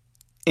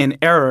in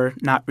error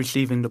not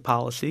receiving the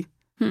policy.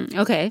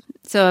 Okay.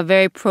 So a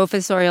very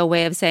professorial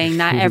way of saying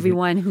not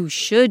everyone who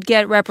should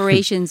get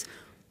reparations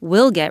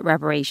will get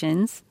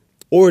reparations.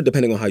 Or,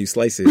 depending on how you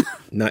slice it,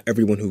 not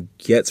everyone who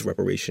gets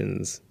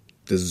reparations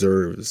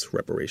deserves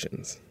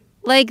reparations.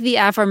 Like the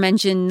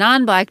aforementioned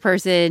non-Black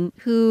person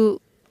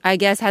who, I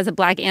guess, has a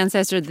Black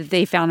ancestor that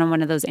they found on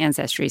one of those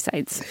ancestry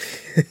sites.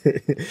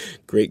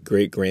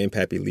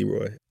 Great-great-grandpappy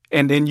Leroy.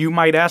 And then you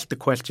might ask the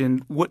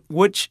question,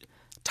 which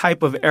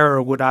type of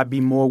error would I be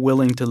more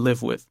willing to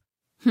live with?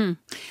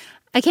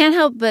 I can't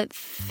help but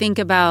think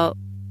about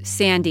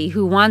Sandy,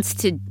 who wants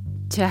to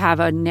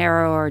have a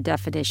narrower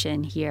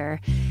definition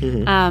here,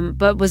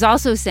 but was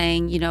also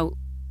saying,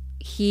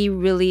 he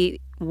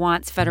really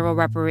wants federal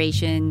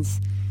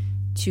reparations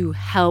to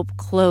help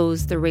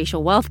close the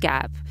racial wealth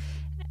gap.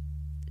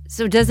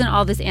 So doesn't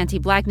all this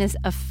anti-Blackness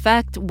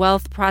affect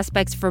wealth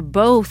prospects for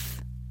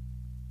both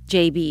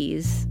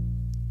JBs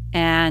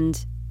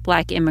and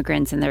Black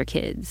immigrants and their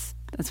kids?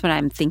 That's what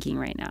I'm thinking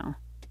right now.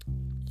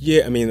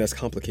 Yeah, I mean, that's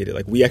complicated.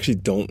 We actually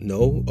don't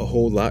know a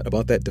whole lot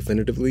about that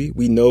definitively.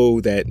 We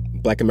know that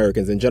Black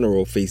Americans in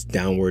general face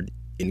downward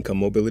income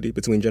mobility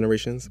between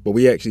generations, but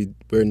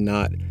we're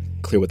not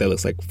clear what that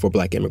looks like for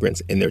Black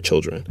immigrants and their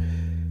children.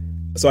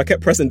 So I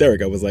kept pressing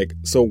Derek. I was like,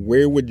 so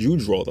where would you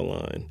draw the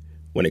line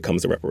when it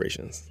comes to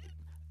reparations?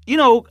 In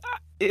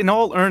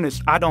all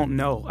earnest, I don't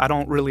know. I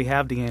don't really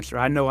have the answer.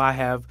 I know I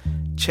have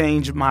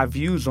changed my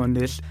views on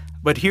this,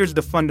 but here's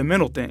the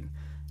fundamental thing.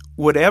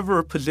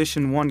 Whatever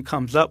position one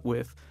comes up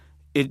with,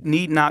 it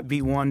need not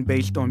be one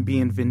based on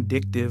being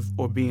vindictive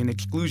or being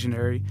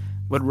exclusionary,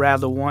 but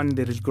rather one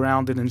that is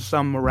grounded in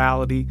some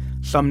morality,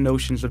 some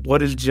notions of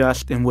what is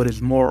just and what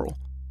is moral.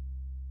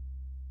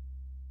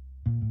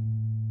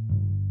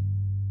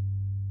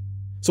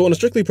 So on a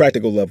strictly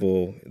practical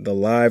level, the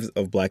lives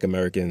of Black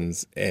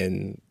Americans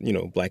and,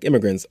 Black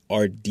immigrants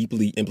are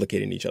deeply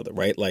implicated in each other,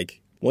 right?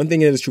 One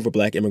thing that is true for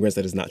Black immigrants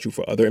that is not true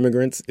for other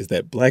immigrants is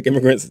that Black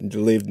immigrants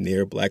live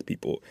near Black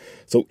people.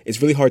 So it's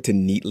really hard to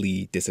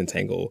neatly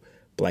disentangle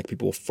Black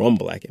people from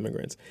Black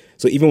immigrants.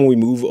 So even when we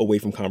move away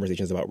from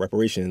conversations about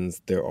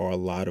reparations, there are a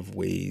lot of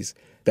ways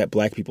that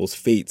Black people's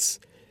fates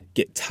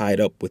get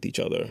tied up with each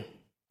other.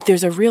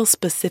 There's a real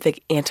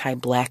specific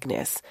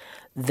anti-Blackness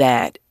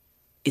that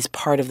is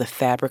part of the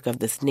fabric of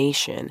this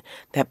nation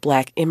that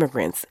Black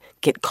immigrants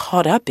get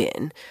caught up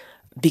in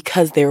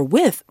because they're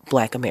with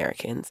Black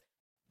Americans.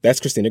 That's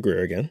Christina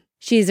Greer again.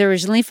 She's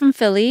originally from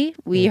Philly.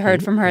 We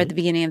heard from her at the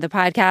beginning of the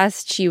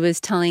podcast. She was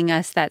telling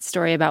us that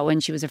story about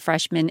when she was a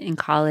freshman in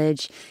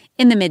college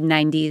in the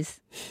mid-90s.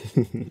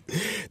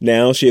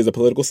 Now she is a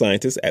political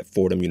scientist at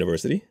Fordham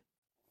University.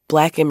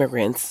 Black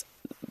immigrants,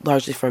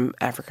 largely from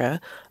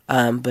Africa,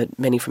 but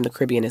many from the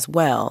Caribbean as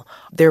well,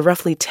 they're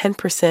roughly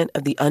 10%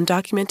 of the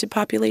undocumented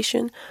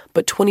population,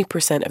 but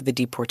 20% of the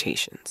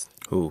deportations.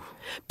 Ooh.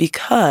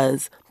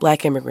 Because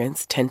Black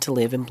immigrants tend to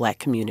live in Black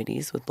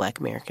communities with Black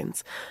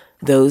Americans.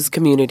 Those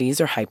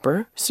communities are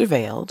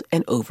hyper-surveilled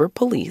and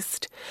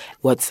over-policed.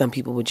 What some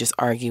people would just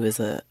argue is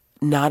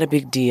not a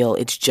big deal.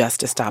 It's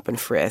just a stop and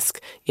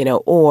frisk,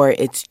 or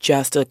it's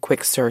just a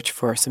quick search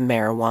for some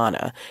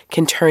marijuana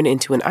can turn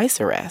into an ICE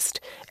arrest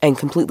and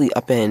completely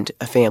upend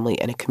a family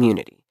and a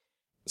community.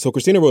 So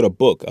Christina wrote a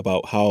book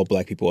about how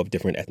Black people of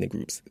different ethnic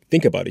groups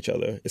think about each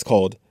other. It's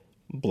called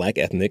Black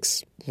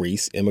Ethnics,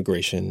 Race,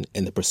 Immigration,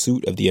 and the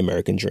Pursuit of the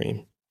American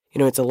Dream.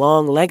 It's a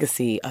long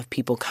legacy of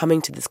people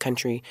coming to this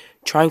country,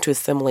 trying to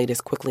assimilate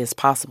as quickly as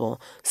possible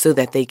so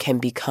that they can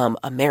become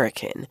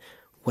American,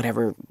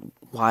 whatever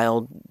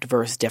wild,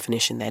 diverse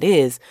definition that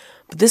is.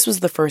 But this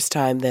was the first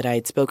time that I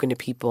had spoken to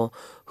people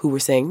who were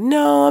saying,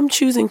 no, I'm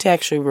choosing to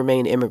actually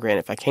remain immigrant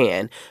if I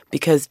can,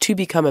 because to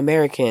become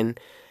American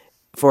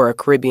for a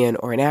Caribbean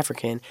or an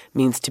African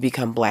means to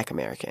become Black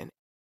American.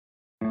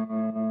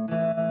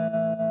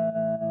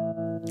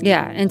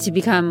 Yeah, and to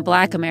become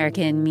Black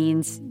American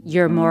means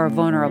you're more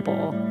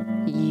vulnerable.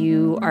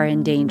 You are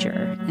in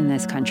danger in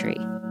this country.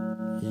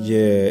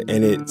 Yeah,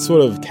 and it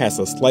sort of casts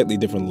a slightly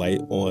different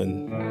light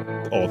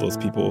on all those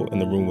people in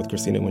the room with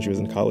Christina when she was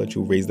in college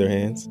who raised their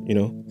hands,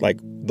 like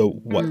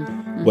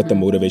what the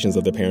motivations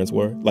of their parents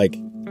were. Like,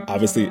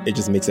 obviously, it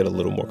just makes it a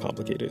little more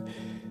complicated.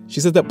 She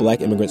says that Black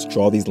immigrants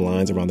draw these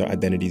lines around their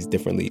identities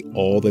differently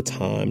all the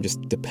time,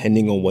 just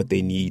depending on what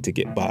they need to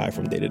get by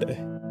from day to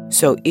day.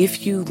 So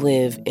if you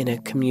live in a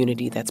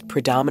community that's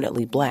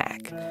predominantly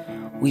Black,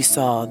 we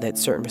saw that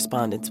certain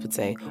respondents would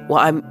say,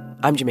 well,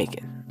 I'm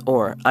Jamaican,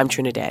 or I'm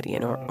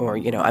Trinidadian, or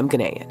I'm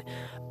Ghanaian.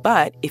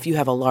 But if you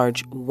have a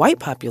large white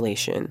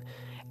population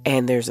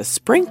and there's a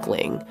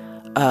sprinkling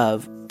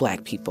of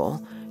Black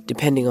people,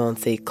 depending on,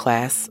 say,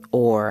 class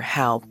or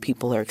how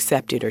people are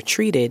accepted or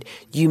treated,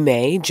 you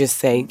may just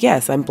say,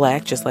 yes, I'm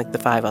Black, just like the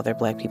 5 other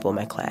Black people in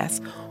my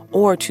class.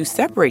 Or to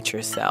separate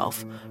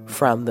yourself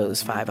from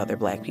those 5 other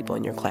Black people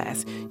in your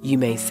class, you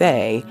may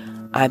say,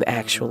 I'm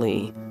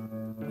actually,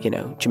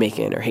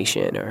 Jamaican or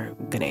Haitian or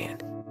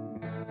Ghanaian.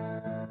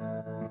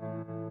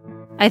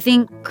 I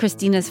think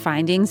Christina's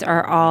findings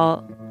are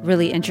all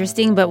really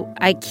interesting, but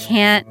I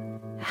can't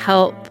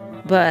help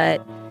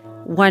but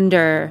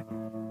wonder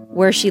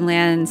where she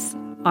lands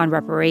on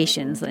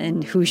reparations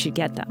and who should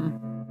get them.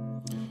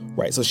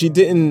 Right. So she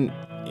didn't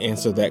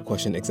answer that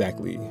question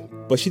exactly.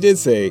 But she did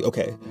say,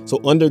 okay, so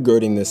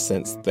undergirding this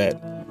sense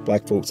that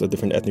Black folks of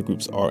different ethnic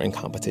groups are in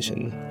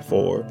competition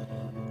for,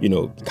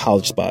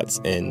 college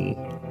spots and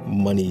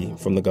money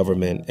from the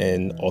government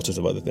and all sorts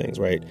of other things,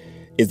 right,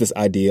 is this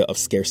idea of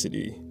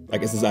scarcity.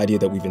 Like, it's this idea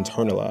that we've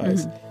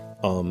internalized.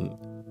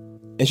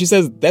 And she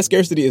says that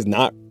scarcity is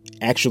not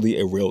actually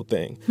a real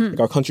thing. Like,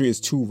 our country is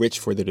too rich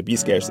for there to be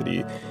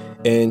scarcity.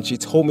 And she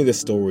told me this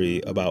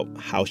story about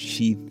how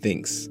she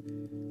thinks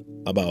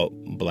about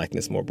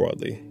Blackness more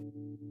broadly.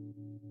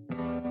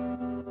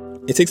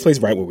 It takes place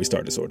right where we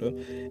started, sort of.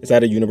 It's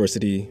at a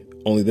university,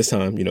 only this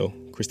time,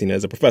 Christina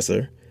is a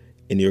professor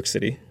in New York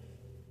City.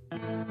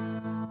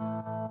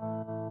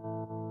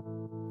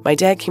 My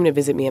dad came to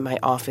visit me in my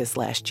office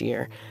last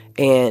year,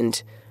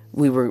 and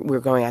we were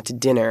going out to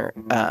dinner,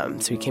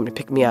 so he came to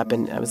pick me up,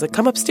 and I was like,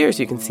 come upstairs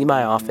so you can see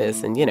my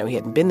office, and, he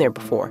hadn't been there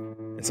before.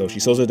 And so she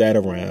shows her dad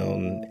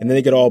around, and then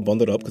they get all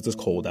bundled up because it's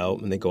cold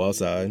out, and they go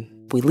outside.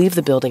 We leave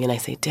the building, and I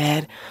say,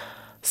 Dad,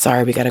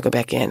 sorry, we got to go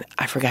back in.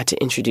 I forgot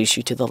to introduce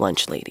you to the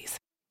lunch ladies.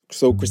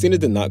 So Christina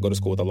did not go to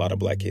school with a lot of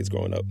Black kids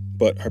growing up,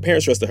 but her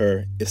parents stressed to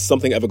her, if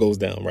something ever goes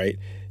down, right,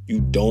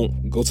 you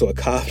don't go to a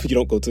cop, you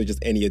don't go to just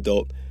any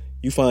adult,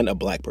 you find a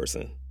Black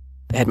person.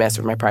 The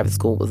headmaster of my private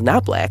school was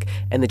not Black,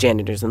 and the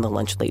janitors and the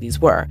lunch ladies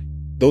were.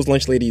 Those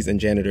lunch ladies and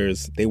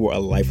janitors, they were a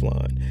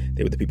lifeline.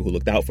 They were the people who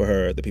looked out for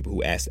her, the people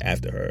who asked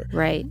after her.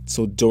 Right.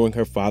 So during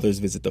her father's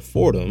visit to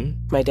Fordham,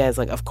 my dad's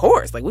like, of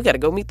course, we got to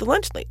go meet the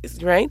lunch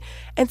ladies, right?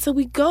 And so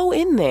we go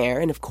in there,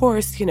 and of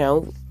course,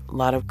 a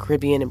lot of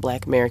Caribbean and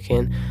Black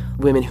American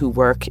women who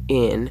work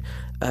in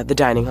the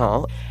dining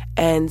hall,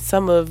 and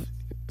some of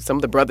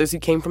the brothers who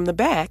came from the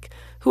back,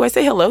 who I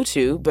say hello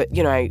to, but,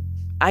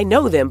 I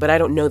know them, but I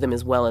don't know them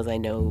as well as I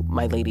know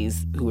my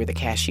ladies who are the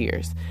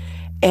cashiers.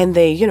 And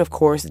they, of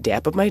course,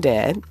 dap up my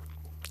dad.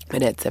 My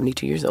dad's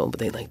 72 years old, but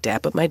they,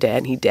 dap up my dad,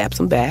 and he daps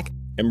them back.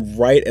 And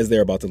right as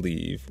they're about to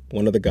leave,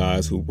 one of the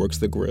guys who works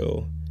the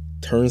grill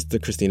turns to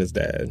Christina's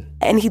dad.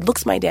 And he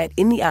looks my dad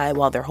in the eye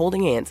while they're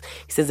holding hands.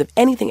 He says, if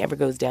anything ever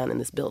goes down in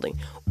this building,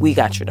 we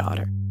got your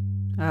daughter.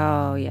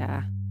 Oh,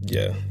 yeah.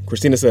 Yeah.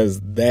 Christina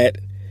says that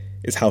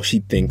is how she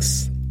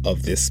thinks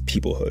of this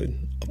peoplehood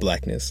of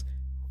Blackness.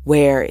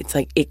 Where it's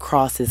it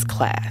crosses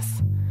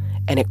class,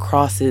 and it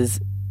crosses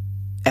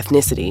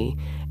ethnicity,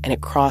 and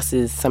it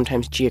crosses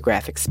sometimes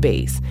geographic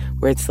space,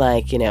 where it's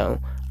I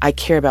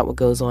care about what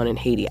goes on in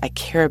Haiti. I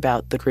care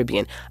about the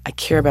Caribbean. I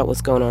care about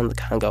what's going on in the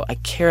Congo. I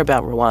care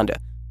about Rwanda.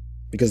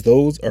 Because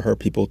those are her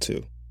people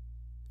too.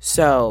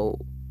 So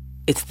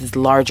it's this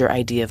larger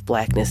idea of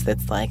Blackness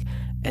that's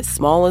as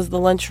small as the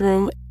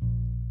lunchroom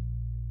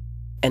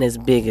and as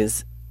big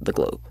as the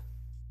globe.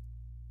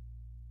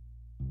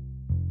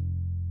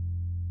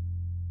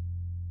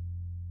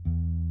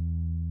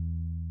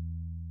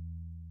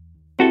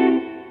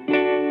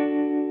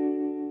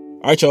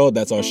 All right, y'all,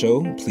 that's our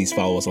show. Please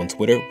follow us on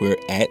Twitter. We're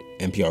at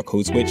NPR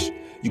Code Switch.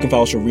 You can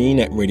follow Shireen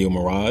at Radio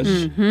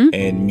Mirage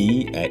and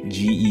me at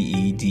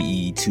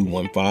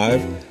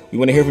GEEDE215. We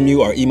want to hear from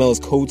you. Our email is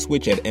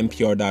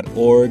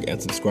codeswitch@npr.org,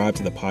 and subscribe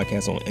to the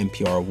podcast on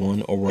NPR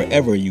One or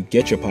wherever you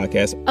get your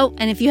podcasts. Oh,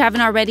 and if you haven't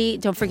already,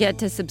 don't forget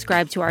to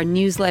subscribe to our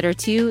newsletter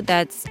too.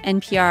 That's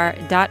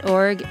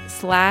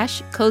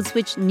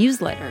npr.org/codeswitch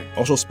newsletter.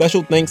 Also,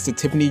 special thanks to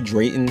Tiffany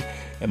Drayton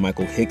and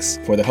Michael Hicks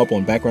for the help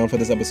on background for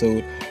this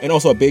episode. And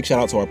also a big shout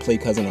out to our play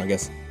cousin, or I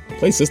guess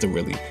play sister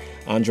really,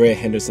 Andrea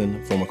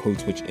Henderson, former Code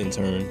Switch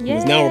intern, who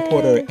is now a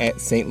reporter at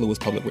St. Louis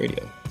Public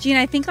Radio. Gene,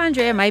 I think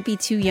Andrea might be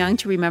too young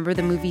to remember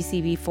the movie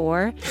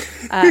CB4.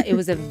 It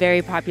was a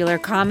very popular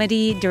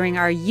comedy during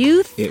our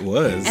youth. It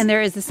was. And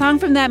there is a song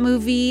from that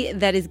movie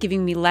that is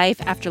giving me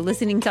life after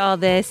listening to all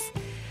this.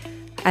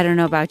 I don't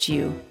know about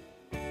you.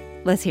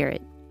 Let's hear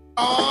it.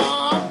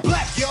 I'm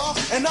black, y'all,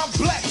 and I'm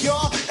black,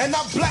 y'all, and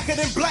I'm blacker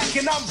than black,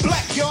 and I'm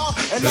black, y'all,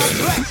 and I'm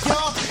black,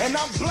 y'all, and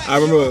I'm black. I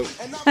remember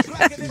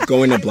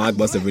going to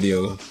Blockbuster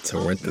Video to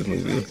rent this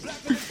movie.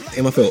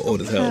 Damn, I feel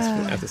old as hell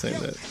after saying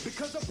that.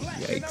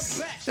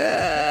 Yikes.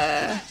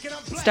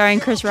 Starring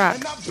Chris Rock.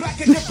 And I'm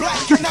blacker than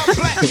black, and I'm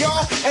black,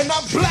 y'all, and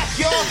I'm black,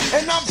 y'all,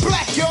 and I'm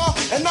black, y'all,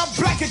 and I'm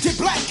blacker than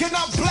black, and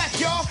I'm black,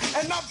 y'all,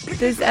 and I'm.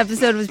 This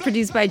episode was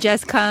produced by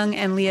Jess Kung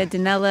and Leah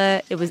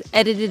Dinella. It was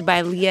edited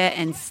by Leah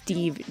and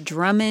Steve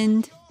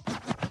Drummond.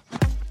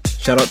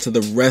 Shout out to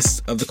the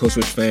rest of the Code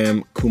Switch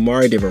fam: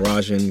 Kumari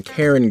Devarajan,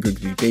 Karen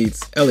Goodby Bates,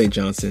 L.A.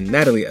 Johnson,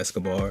 Natalie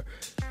Escobar.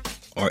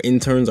 Our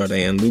interns are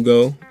Diane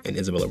Lugo and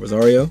Isabella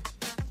Rosario.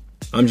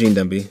 I'm Gene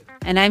Demby.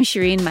 And I'm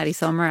Shireen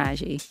Marisol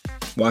Meraji.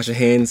 Wash your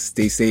hands,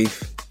 stay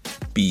safe,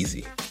 be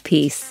easy.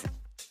 Peace.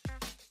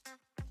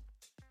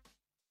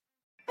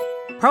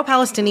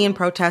 Pro-Palestinian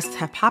protests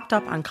have popped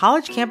up on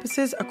college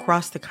campuses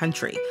across the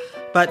country.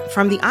 But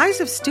from the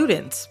eyes of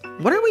students,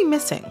 what are we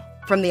missing?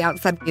 From the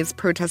outside, these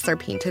protests are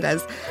painted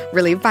as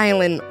really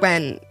violent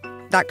when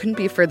that couldn't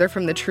be further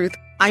from the truth.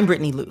 I'm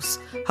Brittany Luce,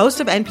 host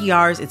of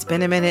NPR's It's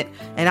Been a Minute,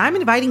 and I'm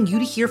inviting you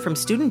to hear from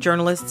student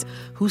journalists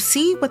who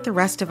see what the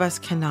rest of us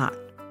cannot.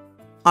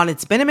 On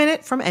It's Been a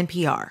Minute from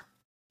NPR.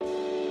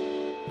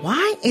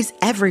 Why is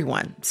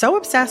everyone so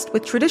obsessed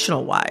with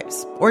traditional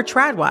wives or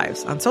trad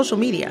wives on social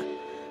media?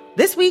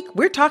 This week,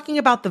 we're talking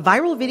about the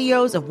viral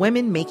videos of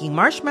women making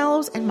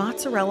marshmallows and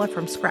mozzarella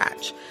from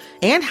scratch,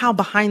 and how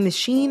behind the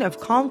sheen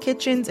of calm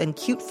kitchens and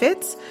cute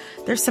fits,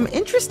 there's some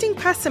interesting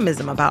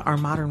pessimism about our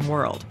modern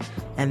world.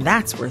 And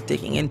that's worth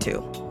digging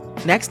into.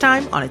 Next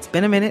time on It's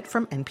Been a Minute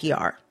from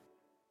NPR.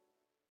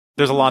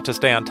 There's a lot to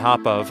stay on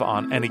top of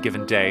on any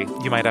given day.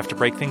 You might have to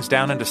break things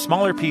down into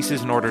smaller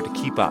pieces in order to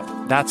keep up.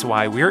 That's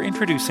why we're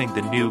introducing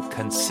the new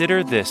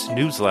Consider This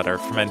newsletter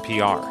from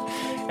NPR.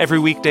 Every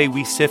weekday,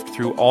 we sift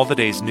through all the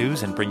day's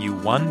news and bring you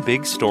one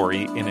big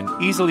story in an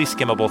easily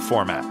skimmable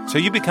format, so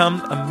you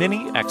become a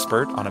mini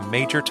expert on a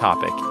major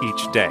topic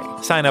each day.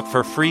 Sign up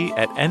for free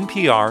at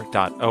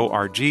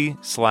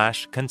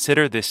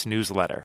npr.org/considerthisnewsletter.